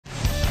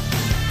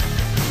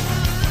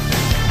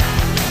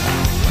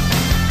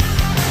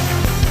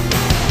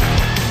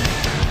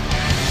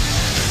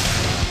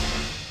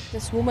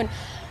this woman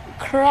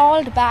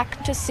crawled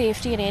back to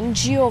safety. An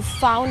NGO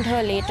found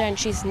her later and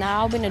she's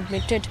now been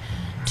admitted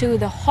to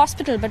the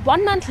hospital. But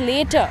 1 month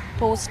later,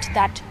 post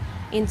that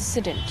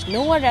incident,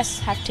 no arrests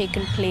have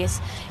taken place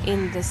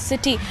in the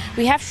city.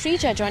 We have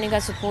Shrija joining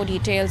us with more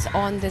details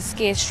on this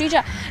case.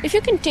 Shrija, if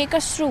you can take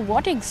us through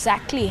what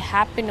exactly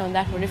happened on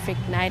that horrific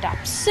night.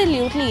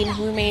 Absolutely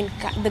inhumane,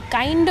 the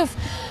kind of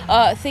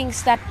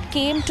things that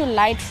came to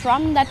light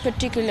from that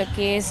particular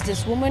case.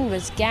 This woman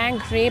was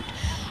gang raped.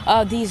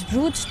 These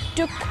brutes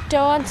took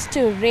turns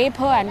to rape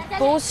her and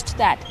post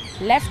that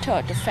left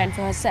her to fend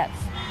for herself.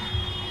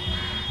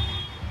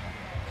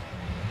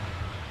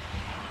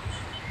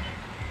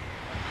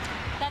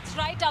 That's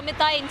right,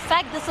 Amita. In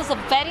fact, this is a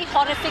very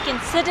horrific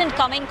incident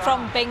coming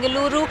from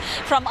Bengaluru,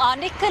 from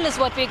Arnikal is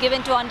what we're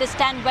given to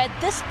understand, where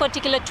this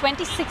particular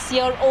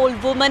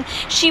 26-year-old woman,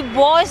 she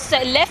was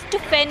left to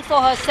fend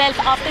for herself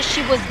after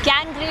she was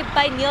gang raped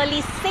by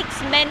nearly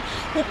 6 men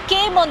who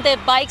came on their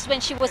bikes when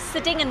she was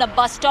sitting in the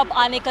bus stop,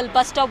 Arnikal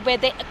bus stop, where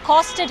they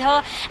accosted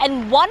her,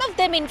 and one of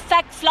them in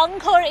fact flung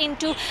her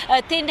into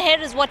thin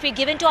air is what we're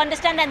given to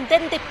understand, and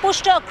then they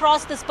pushed her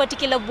across this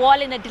particular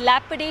wall in a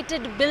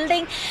dilapidated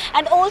building.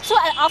 And also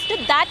after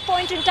that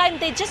point in time,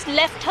 they just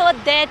left her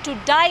there to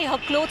die. Her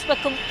clothes were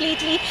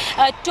completely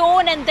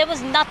torn and there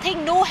was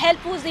nothing, no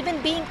help was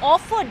even being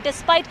offered,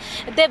 despite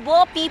there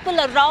were people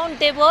around,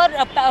 there were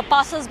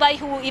passers-by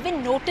who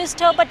even noticed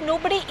her, but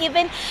nobody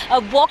even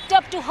walked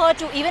up to her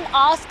to even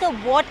ask her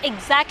what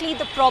exactly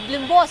the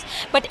problem was.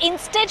 But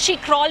instead she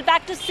crawled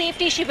back to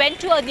safety. She went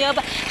to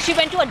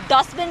a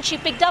dustbin, she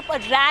picked up a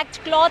ragged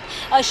cloth,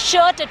 a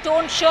shirt, a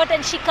torn shirt,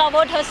 and she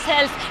covered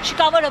herself, she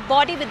covered her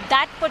body with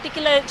that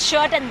particular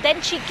shirt, and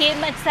then she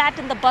came and sat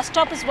in the bus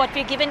stop is what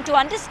we're given to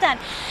understand.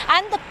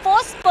 And the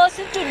first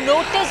person to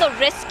notice or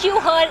rescue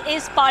her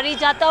is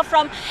Parijata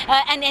from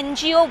an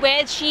NGO,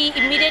 where she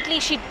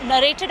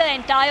narrated her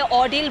entire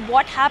ordeal,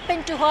 what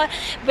happened to her,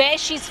 where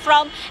she's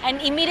from,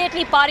 and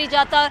immediately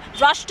Parijata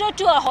rushed her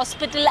to a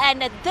hospital,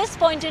 and at this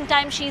point in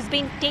time she's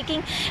been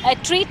taking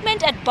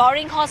treatment at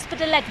Boring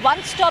Hospital, at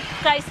One Stop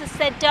Crisis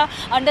Center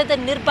under the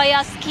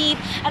Nirbhaya scheme.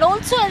 And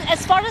also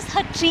as far as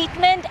her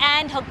treatment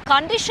and her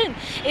condition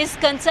is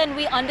concerned,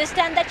 we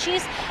understand that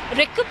she's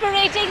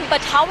recuperating,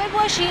 but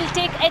however she'll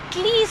take at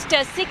least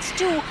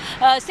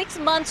 6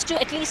 months to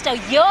at least a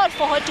year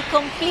for her to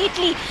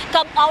completely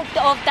come out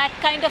of that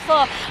kind of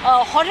a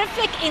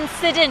horrific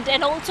incident.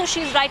 And also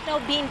she's right now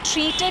being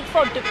treated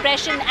for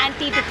depression.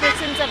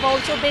 Antidepressants have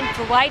also been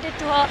provided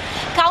to her,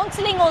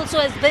 counseling also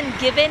has been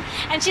given,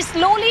 and she's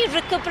slowly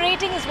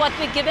recuperating is what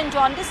we're given to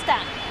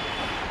understand.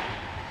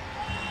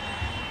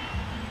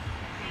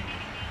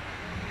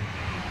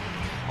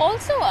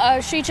 Also,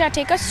 Shrija,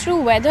 take us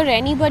through whether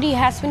anybody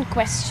has been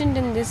questioned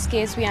in this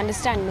case. We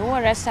understand no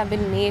arrests have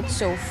been made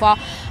so far.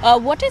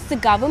 What is the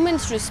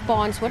government's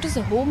response? What does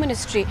the Home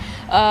Ministry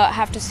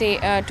have to say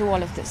to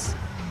all of this?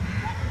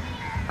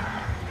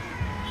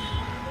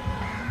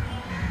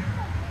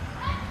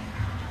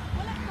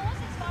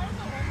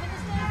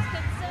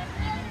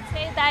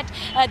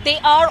 They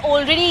are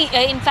already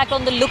in fact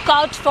on the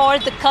lookout for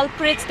the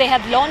culprits. They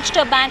have launched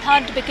a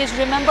manhunt because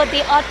remember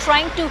they are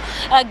trying to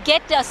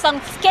get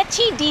some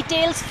sketchy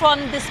details from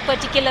this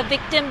particular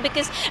victim,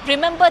 because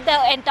remember the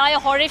entire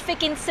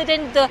horrific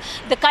incident,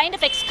 the kind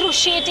of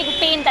excruciating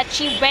pain that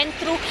she went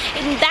through.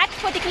 In that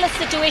particular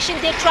situation,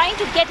 they're trying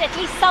to get at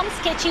least some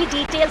sketchy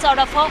details out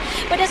of her.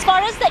 But as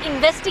far as the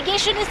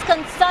investigation is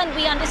concerned,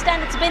 we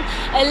understand it's been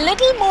a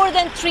little more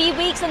than 3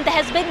 weeks and there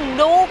has been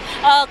no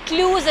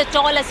clues at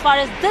all as far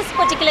as this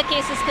particular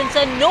case is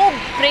concerned. No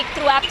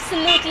breakthrough,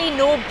 absolutely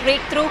no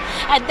breakthrough,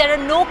 and there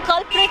are no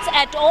culprits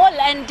at all.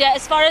 And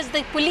as far as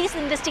the police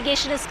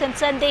investigation is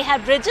concerned, they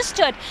have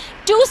registered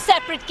 2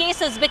 separate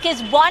cases,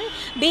 because one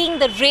being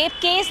the rape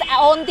case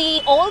on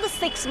all the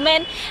 6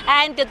 men,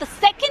 and the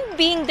second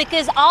being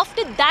because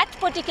after that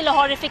particular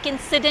horrific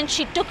incident,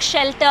 she took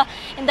shelter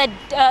in that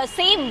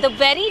the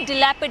very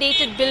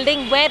dilapidated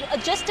building, where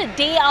just a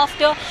day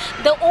after,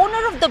 the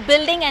owner of the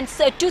building and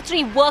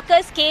 2-3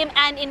 workers came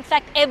and in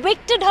fact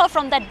evicted her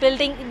from that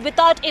building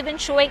without even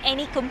showing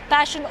any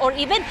compassion or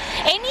even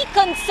any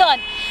concern,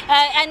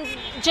 and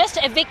just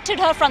evicted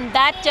her from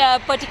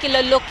that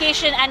particular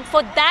location. And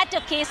for that,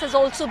 a case has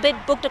also been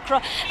booked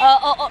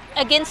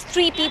against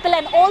 3 people,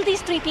 and all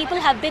these 3 people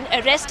have been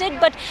arrested.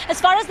 But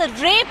as far as the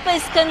rape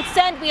is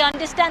concerned, we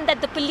understand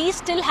that the police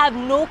still have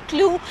no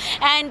clue,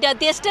 and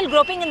they're still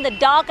groping in the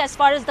dark as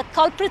far as the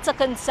culprits are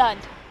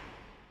concerned.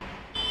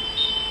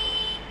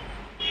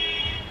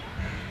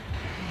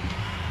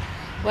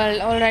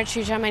 Well, all right,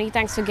 Shrija, many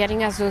thanks for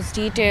getting us those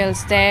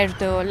details there.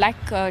 Though, like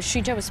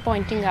Shrija was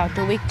pointing out,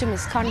 the victim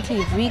is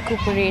currently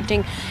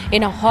recuperating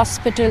in a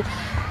hospital.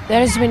 There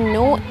has been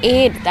no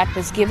aid that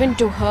was given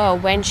to her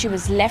when she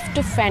was left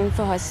to fend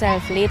for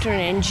herself. Later,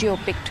 an NGO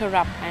picked her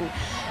up and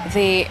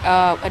they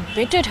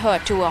admitted her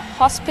to a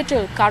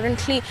hospital.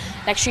 Currently,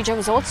 like Shrija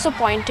was also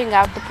pointing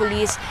out, the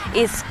police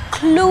is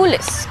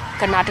clueless.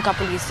 Karnataka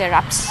police, they're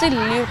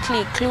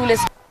absolutely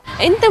clueless.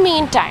 In the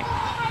meantime,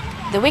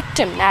 the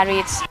victim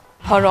narrates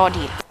her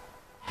ordeal.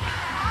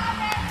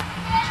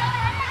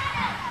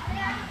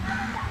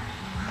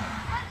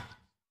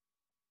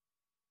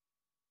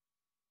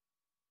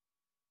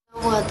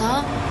 हुआ था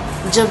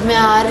जब मैं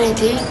आ रहे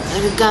थे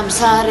काम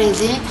से आ रहे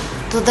थे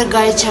तो उधर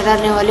गाड़ी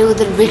चढ़ाने वाले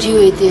उधर बैठी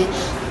हुई थी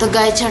तो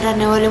गाड़ी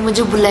चढ़ाने वाले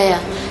मुझे बुलाया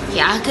कि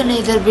आकर नहीं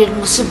इधर बैठ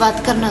मुझसे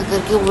बात करना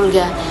करके बोल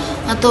गया।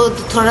 हाँ तो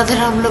थोड़ा देर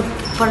हम लोग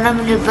 15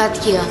 मिनट बात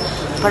किया।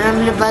 15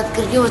 मिनट बात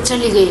करके वो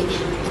चली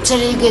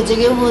गई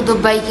जगह वो 2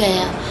 बाइक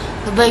आया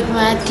तो बाइक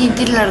में आया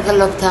 3 लड़का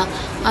लोग था।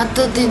 हाँ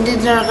तो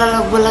 3 लड़का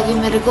लोग बोला कि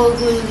मेरे को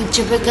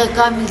छिपे का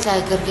काम मिलता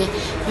है करके।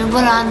 मैं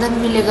बोला अंदर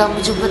मिलेगा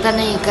मुझे पता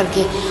नहीं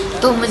करके।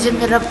 तो मुझे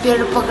मेरा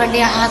पेड़ पकड़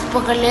लिया हाथ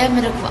पकड़ लिया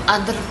मेरे को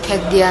अंदर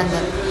फेंक दिया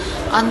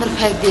अंदर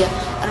फेंक दिया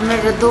और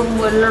मेरे 2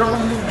 लड़कों को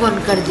मुँह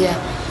बंद कर दिया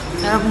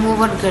मेरा मुँह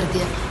बंद कर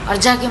दिया और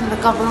जाके मेरे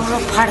कपड़ों को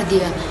फाड़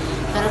दिया।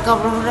 मेरे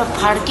कपड़ों को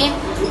फाड़ के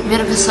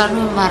मेरे को सर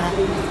में मारा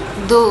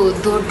 2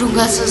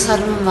 डूंगा से सर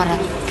में मारा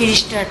फिर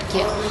स्टार्ट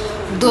किया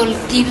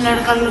 2-3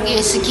 लड़का लोग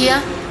ऐसे किया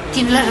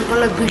 3 लड़का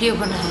लोग वीडियो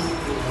बनाया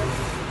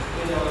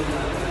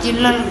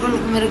 3 लड़का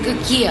लोग मेरे को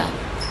किया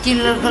 3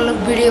 लड़का लोग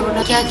वीडियो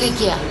बना क्या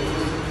किया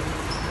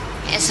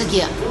ऐसा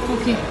किया।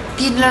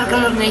 3 लड़का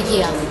लोग नहीं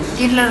किया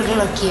 3 लड़का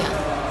लोग किया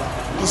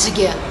ऐसे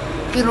किया।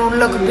 फिर उन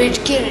लोग बैठ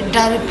के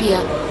दारू पिया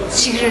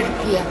सिगरेट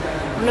पिया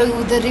उन लोग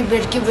उधर ही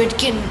बैठ के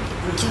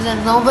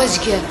 9 बज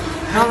गया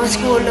 9 बज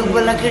के वो लोग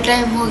बोला कि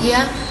टाइम हो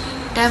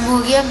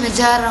गया मैं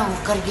जा रहा हूँ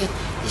करके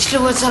इसलिए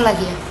वो चला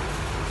गया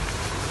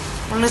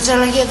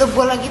तो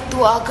बोला कि तू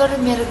आकर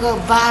मेरे को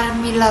बाहर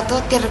मिला तो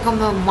तेरे को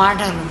मैं मार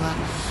डालूंगा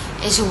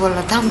ऐसे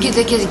बोला धमकी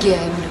देके गया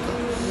है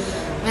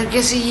मेरे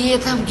कैसे ये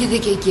धमकी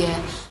देके गया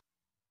है।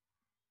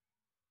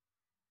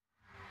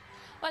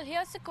 Well,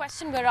 here's the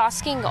question we're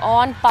asking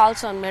on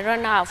Pulse on Mirror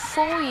now.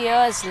 4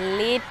 years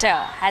later,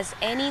 has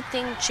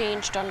anything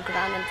changed on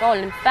ground and all?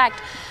 In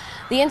fact,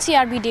 the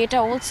NCRB data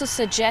also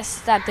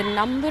suggests that the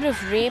number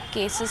of rape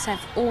cases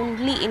have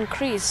only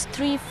increased.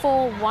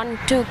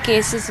 3412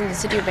 cases in the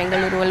city of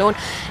Bengaluru alone.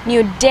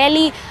 New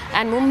Delhi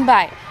and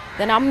Mumbai,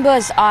 the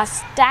numbers are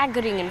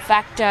staggering. In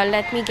fact,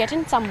 let me get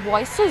in some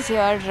voices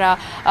here.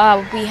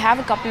 We have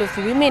a couple of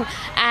women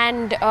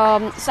and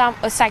some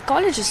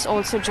psychologists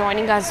also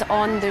joining us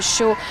on the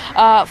show.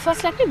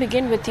 First, let me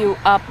begin with you.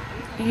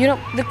 You know,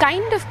 the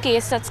kind of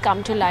case that's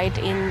come to light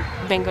in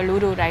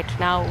Bengaluru right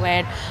now,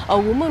 where a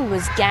woman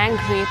was gang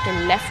raped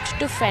and left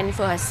to fend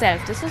for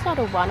herself. This is not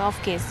a one-off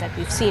case that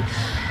we've seen.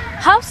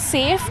 How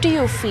safe do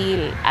you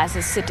feel as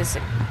a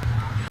citizen?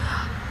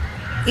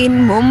 In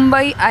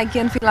Mumbai, I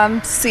can feel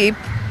I'm safe,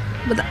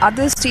 but the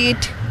other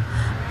state,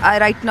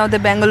 right now the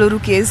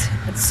Bengaluru case,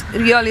 it's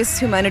realist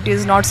humanity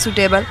is not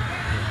suitable.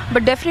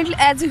 But definitely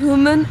as a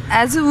woman,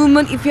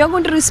 if we are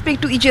going to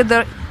respect to each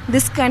other,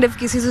 this kind of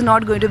cases is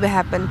not going to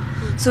happen.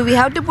 So we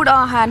have to put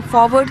our hand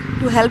forward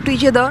to help to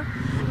each other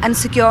and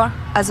secure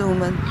as a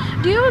woman.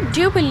 Do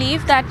you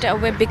believe that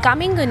we're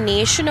becoming a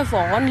nation of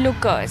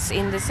onlookers,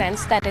 in the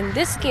sense that in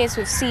this case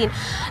we've seen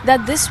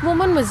that this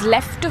woman was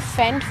left to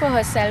fend for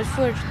herself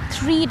for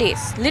 3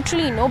 days.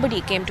 Literally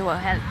nobody came to her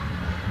help.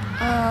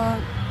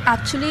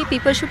 Actually,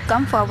 people should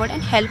come forward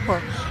and help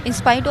her in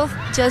spite of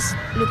just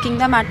looking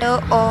the matter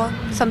or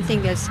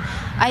something else.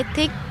 I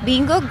think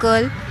being a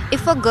girl,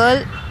 if a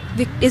girl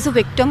is a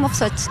victim of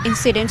such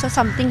incidents or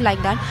something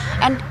like that,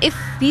 and if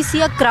we see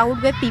a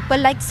crowd where people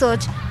like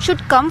such should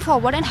come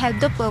forward and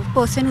help the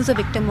person who's a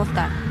victim of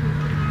that.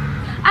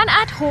 And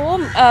at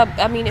home,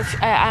 I mean, if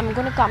I'm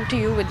going to come to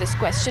you with this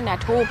question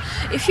at home,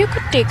 if you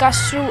could take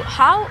us through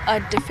how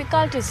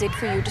difficult is it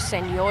for you to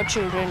send your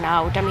children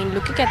out? I mean,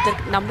 looking at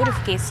the number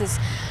of cases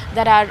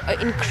that are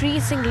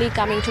increasingly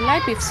coming to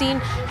light, we've seen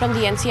from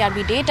the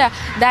NCRB data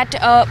that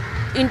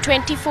in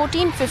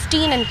 2014,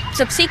 15 and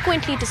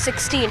subsequently to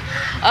 16,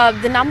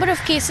 the number of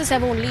cases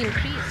have only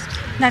increased.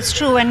 That's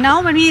true. And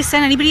now when we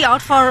send anybody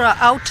out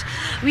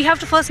we have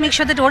to first make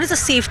sure that what is the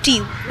safety.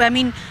 I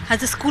mean,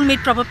 has the school made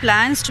proper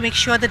plans to make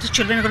sure that the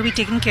children are going to be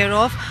taken care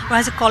of, or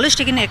has the college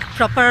taken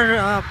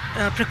proper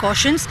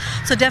precautions?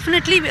 So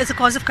definitely it's a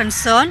cause of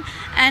concern.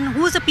 And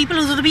who is the people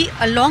who's going to be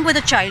along with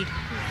the child?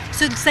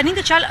 So sending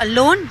the child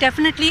alone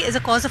definitely is a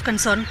cause of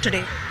concern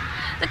today.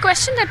 The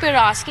question that we're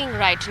asking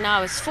right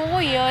now is,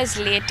 4 years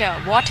later,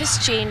 what has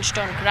changed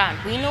on ground?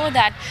 We know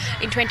that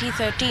in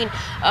 2013,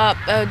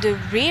 the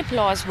rape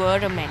laws were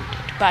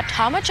amended, but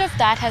how much of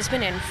that has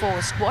been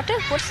enforced? What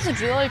is the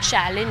real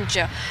challenge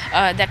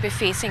that we're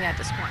facing at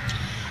this point?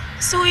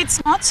 So it's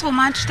not so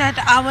much that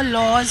our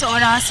laws or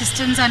our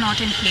systems are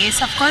not in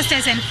place. Of course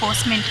there's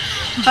enforcement,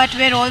 but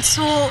we're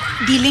also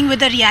dealing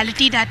with the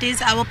reality that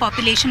is our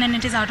population, and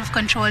it is out of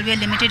control. We're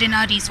limited in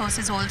our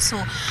resources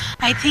also.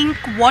 I think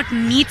what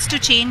needs to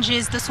change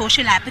is the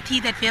social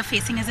apathy that we are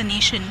facing as a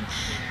nation.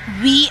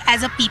 We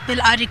as a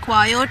people are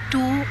required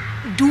to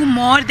do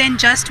more than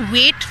just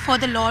wait for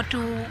the law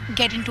to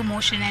get into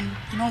motion,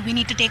 and we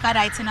need to take our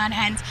rights in our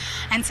hands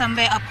and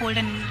somewhere uphold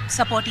and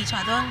support each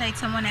other. Like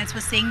someone else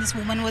was saying, this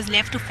woman was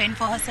left to fend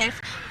for herself.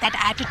 That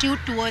attitude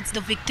towards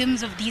the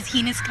victims of these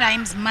heinous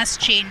crimes must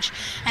change,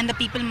 and the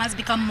people must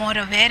become more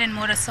aware and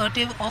more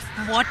assertive of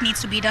what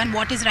needs to be done,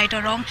 what is right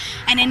or wrong,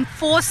 and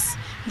enforce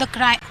the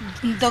crime,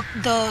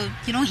 the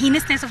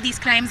heinousness of these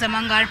crimes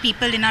among our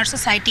people in our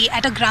society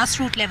at a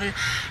grassroots level,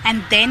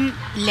 and then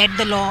let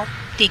the law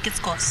take its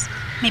course.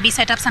 Maybe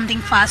set up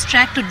something fast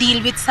track to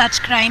deal with such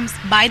crimes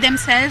by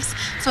themselves,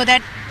 so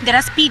that there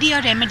are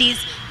speedier remedies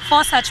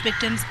for such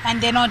victims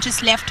and they're not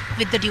just left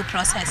with the due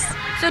process.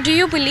 So do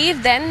you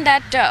believe then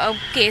that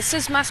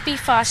cases must be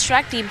fast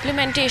tracked? The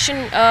implementation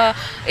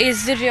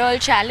is the real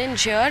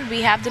challenge here.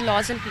 We have the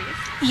laws in place.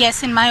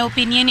 Yes, in my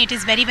opinion, it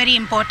is very, very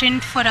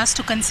important for us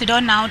to consider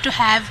now to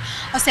have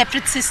a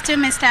separate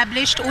system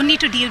established only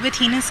to deal with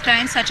heinous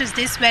crimes such as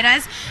this,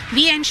 whereas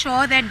we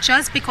ensure that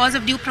just because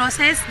of due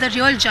process, the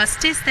real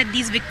justice that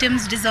these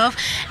victims deserve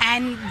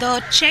and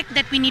the check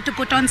that we need to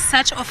put on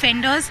such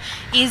offenders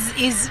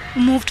is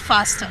moved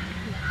faster.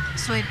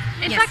 So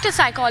in fact, a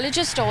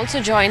psychologist also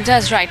joins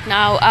us right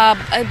now.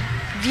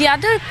 The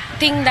other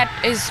thing that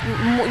is,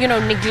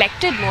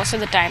 neglected most of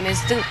the time is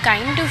the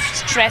kind of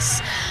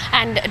stress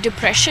and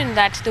depression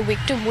that the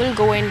victim will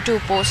go into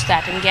post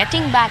that, and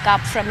getting back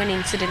up from an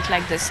incident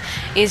like this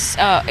is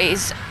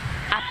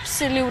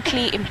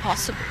absolutely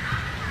impossible.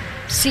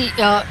 See,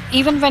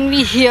 even when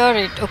we hear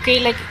it, okay,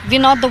 like we're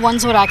not the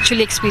ones who are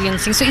actually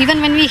experiencing. So even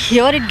when we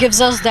hear it,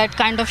 gives us that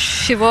kind of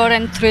shiver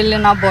and thrill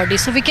in our body.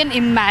 So we can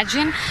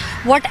imagine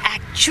what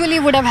actually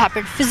would have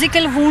happened.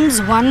 Physical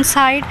wounds one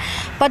side,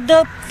 but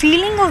the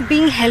feeling of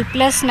being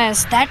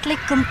helplessness, that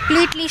like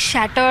completely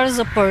shatters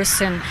a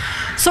person.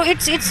 So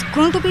it's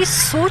going to be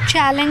so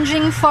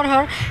challenging for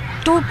her.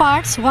 Two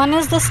parts. One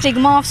is the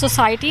stigma of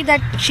society that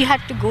she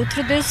had to go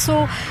through this.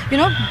 So,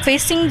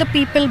 facing the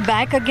people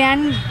back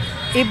again,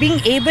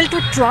 being able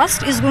to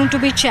trust is going to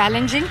be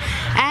challenging.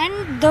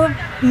 And the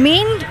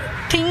main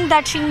thing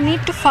that she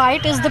need to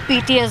fight is the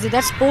PTSD,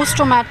 that's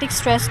post-traumatic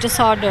stress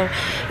disorder.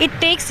 It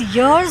takes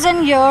years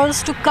and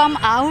years to come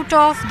out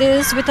of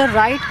this with a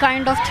right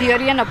kind of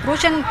theory and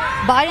approach, and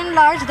by and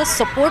large the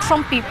support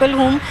from people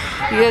who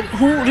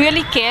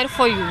really care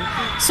for you.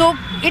 So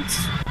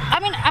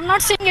I'm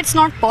not saying it's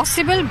not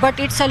possible, but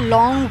it's a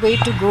long way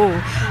to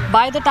go.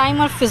 By the time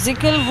our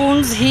physical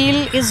wounds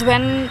heal is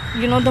when,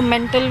 the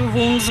mental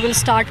wounds will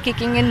start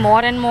kicking in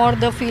more and more.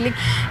 The feeling,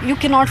 you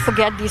cannot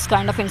forget these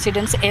kind of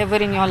incidents ever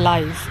in your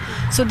life.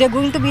 So there are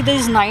going to be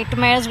these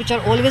nightmares which are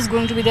always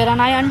going to be there.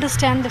 And I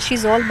understand that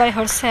she's all by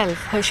herself.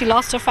 She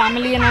lost her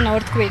family in an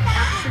earthquake.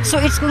 So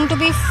it's going to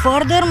be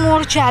further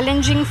more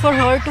challenging for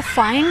her to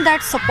find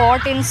that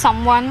support in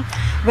someone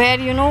where,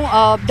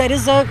 there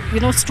is a,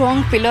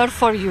 strong pillar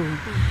for you.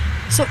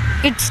 So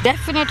it's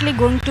definitely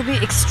going to be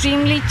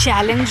extremely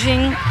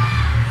challenging,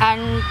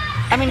 and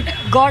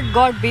God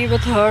be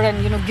with her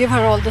and give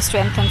her all the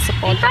strength and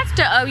support. In fact,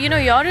 you're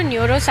a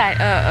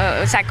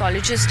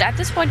neuropsychologist. At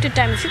this point in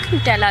time, if you can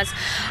tell us,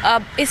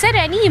 is there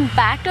any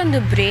impact on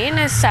the brain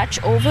as such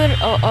over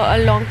a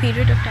long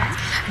period of time?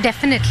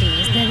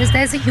 Definitely,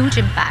 there's a huge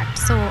impact.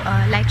 So,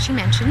 like she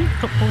mentioned,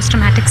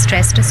 post-traumatic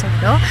stress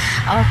disorder.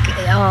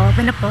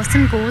 When a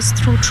person goes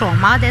through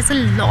trauma, there's a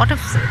lot of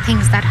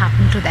things that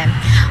happen to them.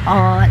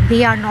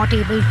 They are not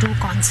able to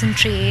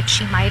concentrate.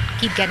 She might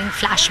keep getting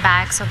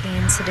flashbacks of the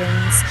incident.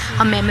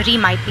 Her memory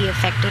might be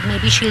affected.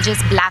 Maybe she'll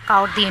just black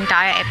out the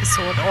entire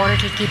episode, or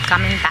it'll keep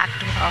coming back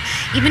to her.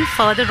 Even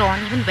further on,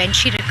 even when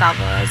she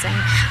recovers,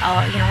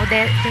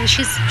 and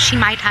she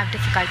might have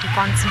difficulty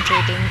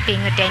concentrating,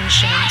 paying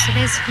attention. So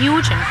there's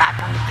huge impact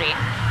on the brain.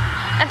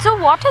 And so,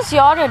 what is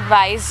your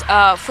advice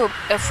for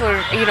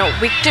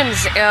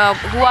victims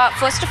who are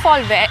first of all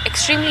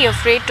extremely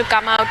afraid to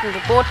come out and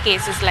report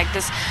cases like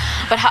this,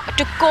 but how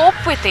to cope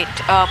with it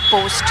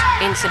post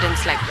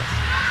incidents like this?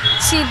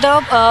 See,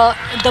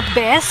 the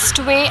best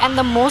way and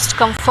the most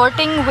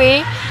comforting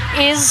way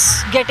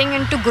is getting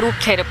into group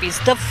therapies.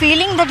 The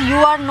feeling that you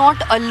are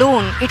not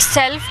alone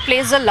itself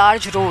plays a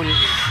large role.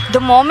 The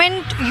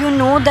moment you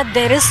know that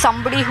there is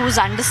somebody who's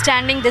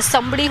understanding, there's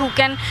somebody who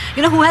can,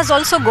 who has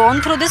also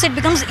gone through this, it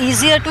becomes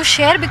easier to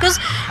share because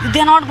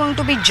they're not going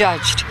to be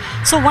judged.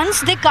 So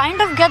once they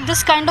kind of get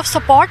this kind of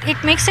support, it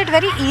makes it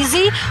very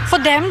easy for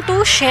them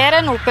to share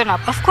and open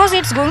up. Of course,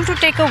 it's going to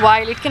take a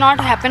while. It cannot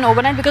happen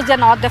overnight because they're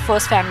not their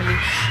first family.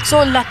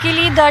 So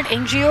luckily that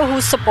NGO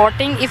who's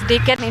supporting, if they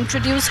can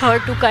introduce her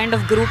to kind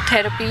of group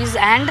therapies,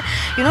 and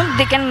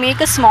they can make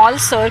a small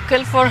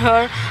circle for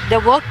her. Their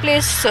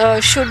workplace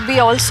should be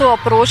also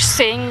approached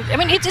saying,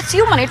 it's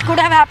human. It could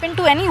have happened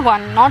to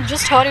anyone, not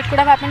just her. It could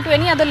have happened to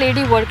any other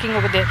lady working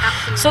over there.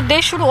 So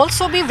they should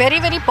also be very,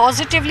 very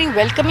positively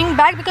welcoming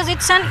back, because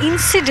it's an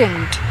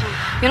incident.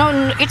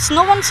 It's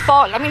no one's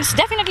fault. It's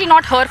definitely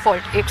not her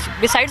fault.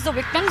 Besides the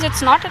victims,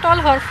 it's not at all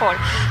her fault.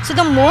 So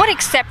the more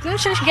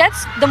acceptance she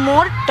gets, the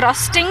more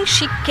trusting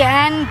she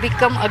can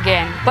become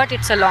again. But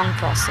it's a long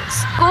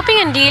process. Coping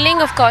and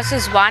dealing, of course,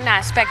 is one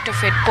aspect of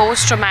it.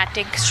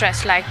 Post-traumatic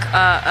stress, like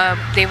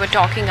they were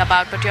talking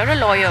about. But you're a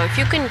lawyer. If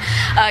you can,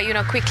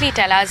 quickly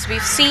tell us.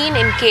 We've seen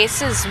in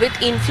cases with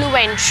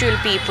influential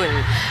people,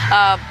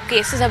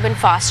 cases have been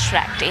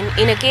fast-tracked.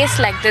 In a case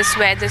like this,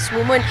 where this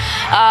woman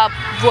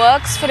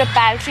works for a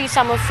paltry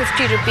sum of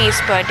 50 rupees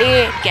per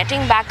day,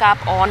 getting back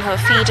up on her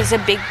feet is a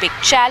big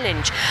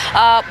challenge.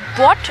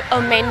 What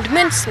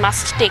amendments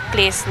must take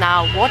place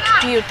now? What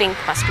do you think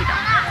must be done?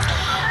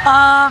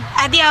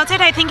 At the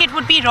outset, I think it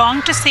would be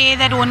wrong to say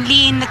that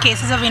only in the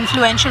cases of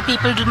influential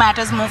people do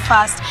matters move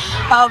fast.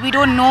 We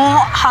don't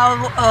know how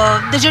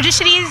the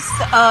judiciary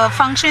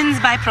functions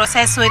by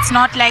process, so it's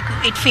not like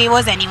it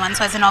favors anyone.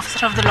 So as an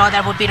officer of the law,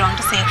 that would be wrong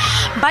to say.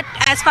 But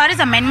as far as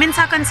amendments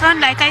are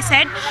concerned, like I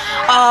said,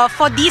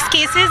 for these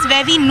cases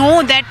where we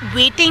know that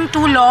waiting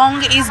too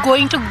long is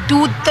going to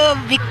do the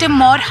victim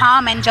more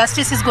harm and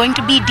justice is going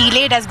to be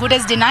delayed as good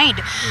as denied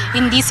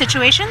in these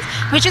situations,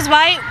 which is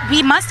why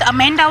we must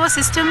amend our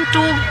system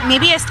to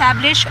maybe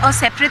establish a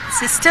separate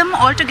system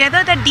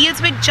altogether that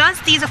deals with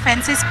just these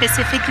offences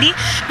specifically,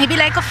 maybe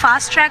like a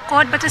fast track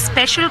court, but a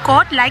special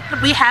court like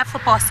we have for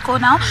POSCO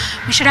now.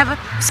 We should have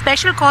a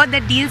special court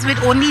that deals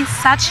with only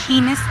such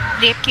heinous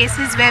rape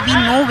cases where we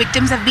know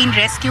victims have been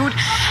rescued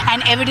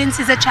and evidence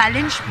is a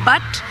challenge,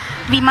 but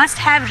we must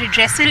have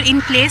redressal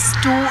in place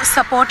to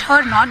support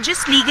her, not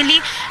just legally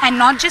and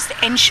not just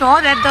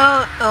ensure that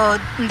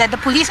the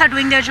police are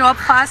doing their job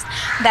fast,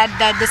 that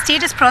the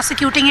state is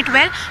prosecuting it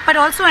well, but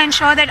also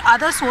ensure that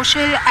other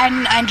social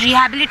and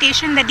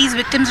rehabilitation that these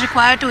victims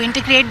require to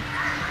integrate,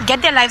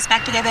 get their lives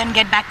back together and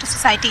get back to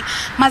society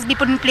must be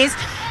put in place.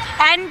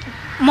 And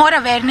more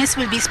awareness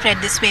will be spread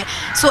this way.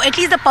 So at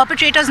least the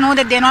perpetrators know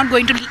that they're not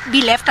going to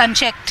be left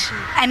unchecked,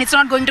 and it's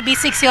not going to be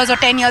 6 years or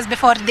 10 years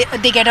before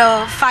they get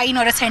a fine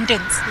or a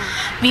sentence.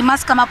 We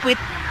must come up with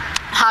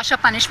harsher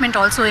punishment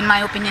also, in my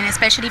opinion,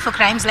 especially for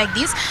crimes like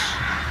these.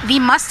 We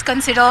must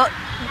consider,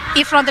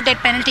 if not the death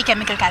penalty,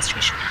 chemical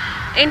castration.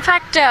 In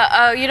fact,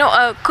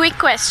 a quick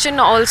question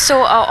also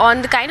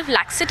on the kind of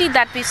laxity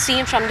that we've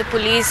seen from the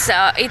police.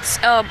 It's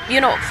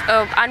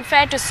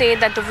unfair to say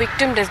that the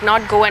victim does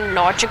not go and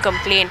lodge a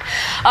complaint.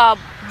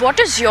 What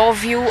is your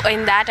view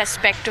in that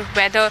aspect of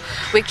whether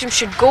victims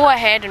should go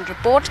ahead and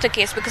report the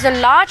case? Because a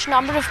large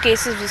number of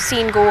cases we've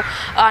seen go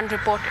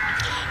unreported.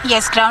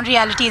 Yes, ground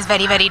reality is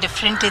very, very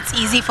different. It's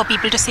easy for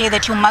people to say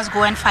that you must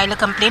go and file a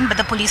complaint, but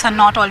the police are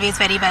not always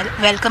very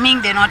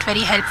welcoming. They're not very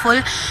helpful.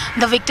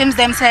 The victims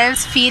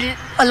themselves feel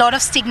a lot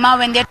of stigma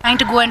when they're trying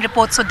to go and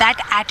report. So that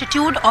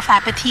attitude of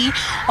apathy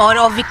or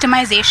of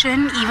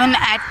victimization, even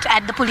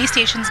at the police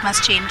stations,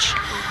 must change.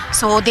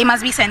 So they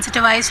must be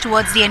sensitized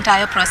towards the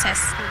entire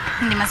process.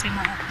 They must be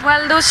more.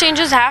 Well, those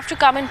changes have to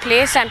come in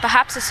place, and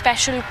perhaps a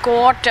special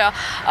court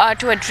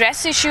to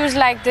address issues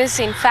like this.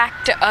 In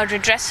fact,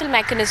 redressal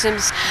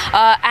mechanisms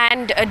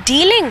and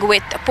dealing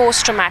with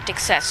post-traumatic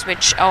stress,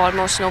 which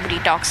almost nobody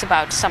talks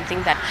about,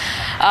 something that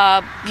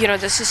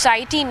the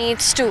society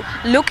needs to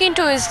look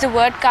into, is the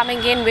word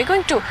coming in. We're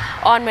going to,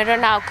 on Mirror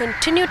Now,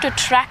 continue to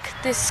track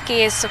this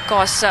case, of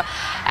course,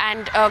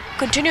 and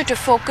continue to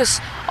focus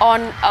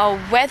on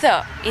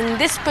whether in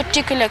this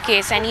particular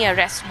case any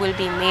arrest will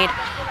be made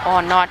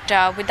or not.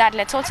 With that,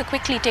 let's also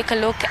quickly take a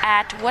look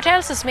at what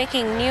else is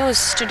making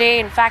news today.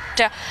 In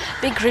fact,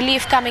 big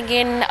relief coming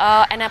in,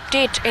 an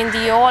update in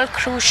the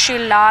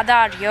all-crucial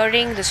Aadhaar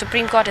hearing. The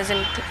Supreme Court has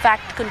in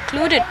fact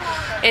concluded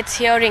its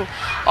hearing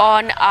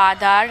on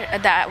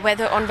Aadhaar,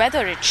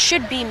 whether it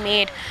should be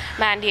made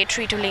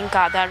mandatory to link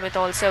Aadhaar with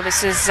all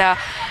services.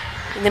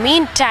 In the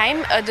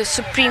meantime, the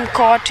Supreme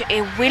Court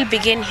will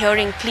begin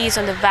hearing pleas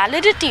on the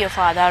validity of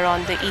Aadhaar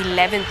on the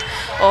 11th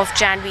of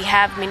Jan. We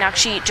have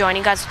Meenakshi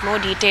joining us with more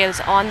details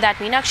on that.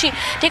 Meenakshi,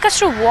 take us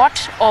through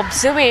what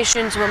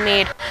observations were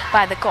made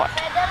by the court.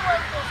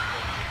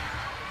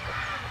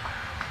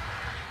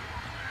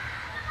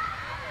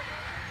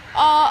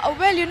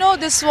 Well,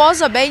 this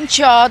was a bench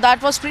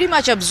that was pretty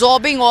much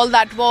absorbing all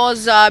that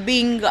was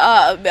being,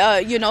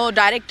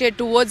 directed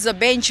towards the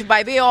bench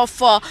by way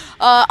of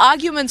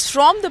arguments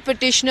from the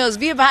petitioners.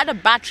 We have had a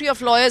battery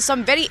of lawyers,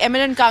 some very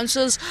eminent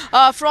counsels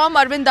from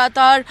Arvind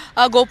Datar,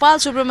 Gopal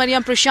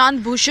Subramaniam,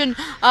 Prashant Bhushan,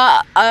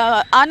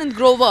 Anand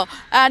Grover,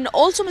 and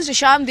also Mr.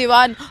 Shyam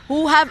Devan,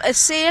 who have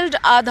assailed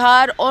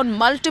Aadhaar on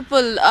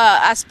multiple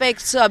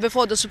aspects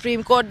before the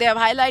Supreme Court. They have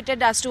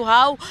highlighted as to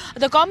how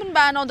the common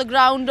ban on the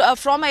ground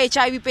from a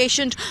HIV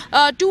patient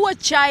to a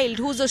child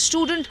who's a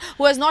student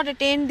who has not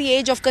attained the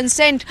age of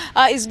consent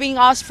is being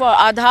asked for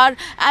Aadhaar.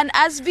 And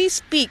as we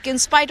speak, in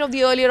spite of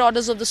the earlier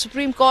orders of the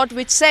Supreme Court,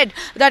 which said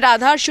that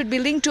Aadhaar should be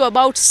linked to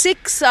about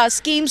 6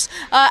 schemes,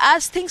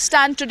 as things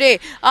stand today,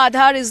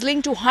 Aadhaar is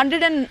linked to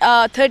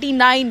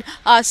 139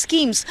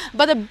 schemes.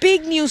 But the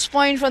big news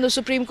point from the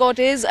Supreme Court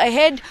is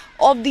ahead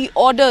of the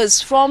orders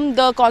from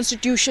the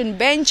Constitution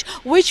bench,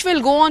 which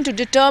will go on to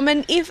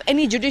determine if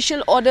any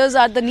judicial orders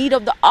are the need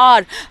of the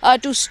hour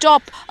to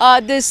stop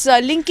this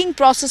linking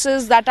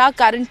processes that are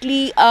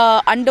currently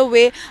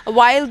underway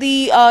while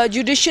the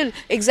judicial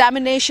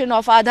examination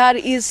of Aadhaar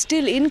is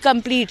still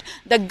incomplete.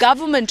 The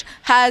government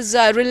has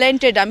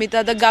relented,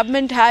 Amita. The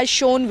government has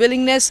shown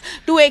willingness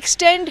to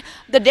extend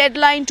the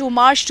deadline to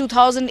March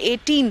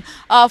 2018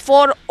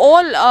 for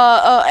all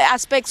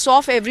aspects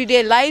of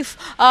everyday life,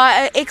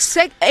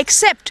 except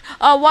except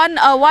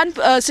one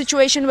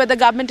situation where the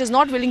government is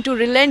not willing to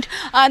relent,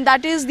 and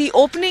that is the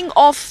opening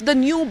of the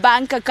new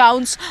bank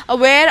accounts,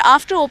 where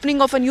after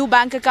opening of a new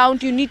bank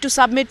account you need to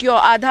submit your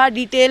Aadhaar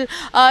detail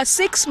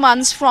 6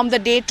 months from the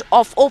date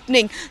of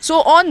opening.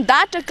 So on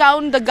that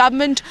account the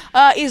government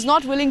is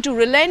not willing to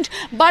relent,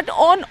 but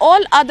on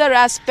all other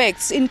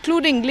aspects,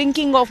 including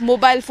linking of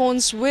mobile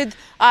phones with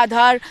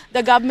Aadhaar,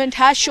 the government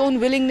has shown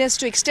willingness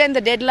to extend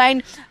the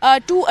deadline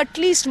to at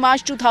least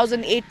March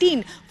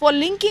 2018. For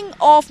linking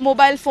of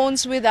mobile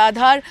phones with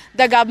Aadhaar,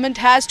 the government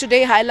has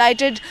today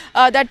highlighted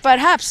that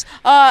perhaps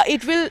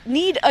it will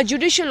need a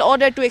judicial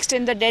order to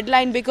extend the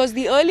deadline, because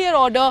the earlier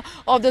order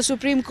of the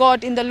Supreme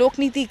Court in the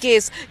Lokniti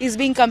case is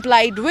being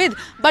complied with.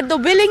 But the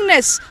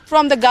willingness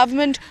from the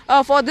government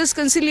for this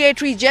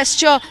conciliatory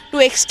gesture to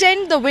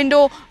extend the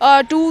window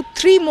to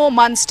 3 more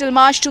months till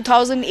March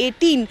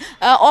 2018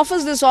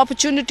 offers this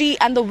opportunity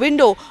and the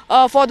window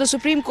for the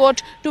Supreme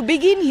Court to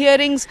begin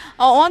hearings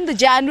on the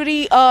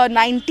January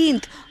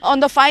 19th on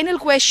the final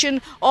question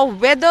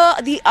of whether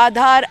the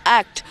Aadhaar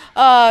Act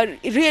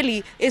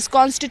really is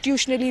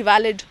constitutionally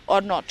valid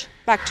or not.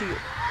 Back to you.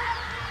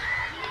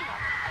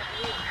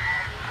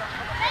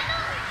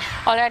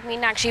 All right,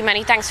 Meenakshi,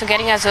 many thanks for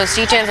getting us those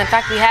details. In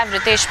fact, we have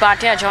Ritesh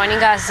Bhatia joining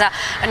us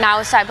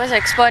now, cyber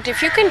expert.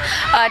 If you can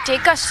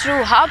take us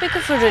through how big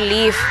of a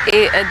relief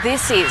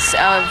this is,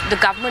 the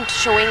government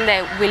showing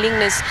their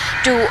willingness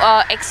to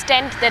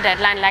extend the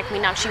deadline, like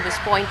Meenakshi was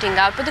pointing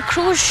out. But the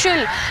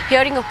crucial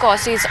hearing, of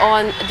course, is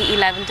on the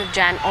 11th of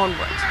Jan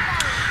onwards.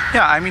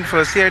 Yeah, I mean,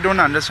 firstly, I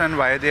don't understand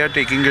why they are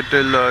taking it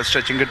till,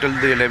 stretching it till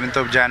the 11th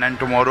of Jan, and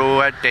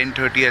tomorrow at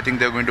 10:30, I think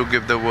they're going to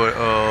give the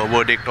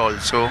verdict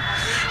also.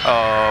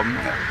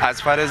 As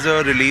far as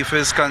the relief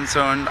is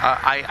concerned,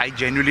 I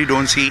genuinely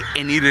don't see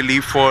any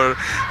relief for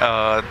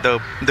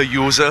the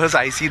users.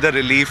 I see the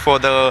relief for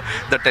the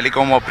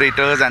telecom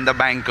operators and the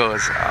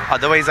bankers.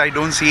 Otherwise, I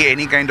don't see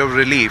any kind of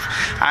relief.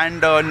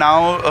 And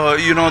now,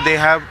 you know, they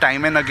have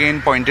time and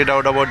again pointed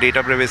out about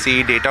data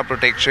privacy, data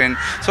protection.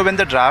 So when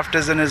the draft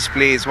is in its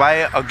place,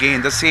 why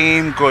again the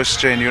same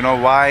question, you know,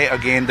 why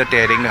again the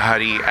tearing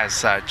hurry as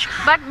such?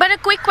 But a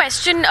quick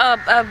question,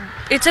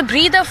 it's a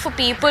breather for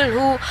people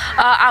who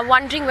are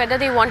wondering whether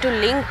they want to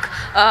link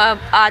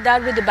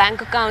Aadhaar with the bank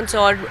accounts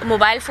or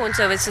mobile phone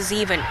services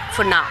even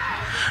for now.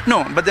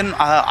 No, but then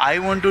I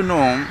want to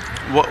know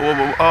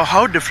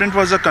how different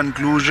was the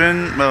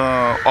conclusion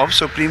of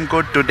Supreme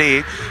Court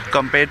today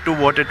compared to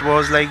what it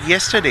was like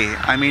yesterday.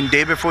 I mean,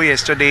 day before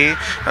yesterday,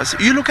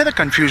 you look at the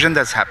confusion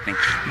that's happening.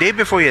 Day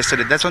before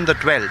yesterday, that's on the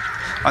 12th.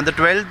 On the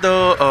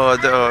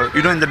 12th,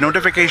 you know, in the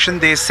notification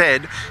they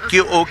said,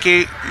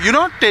 okay, you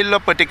know, till a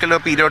particular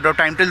period of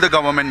time, till the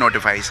government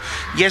notifies.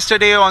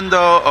 Yesterday on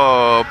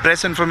the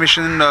press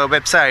information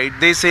website,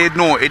 they said,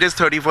 no, it is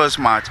 31st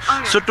March.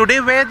 Okay. So today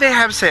where they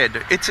have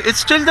said, it's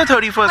still the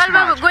 31st March.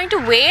 Well, we're going to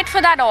wait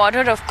for that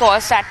order, of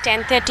course, at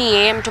 10:30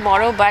 a.m.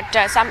 tomorrow, but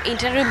some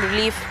interim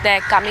relief they're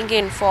coming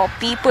in for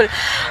people.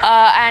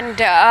 And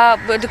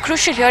the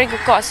crucial hearing, of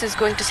course, is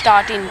going to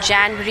start in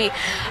January,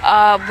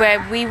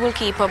 where we will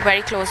keep a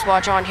very close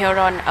watch on here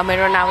on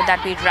Mirror now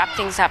that we wrap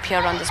things up here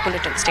on this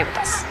bulletin. Stay with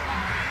us.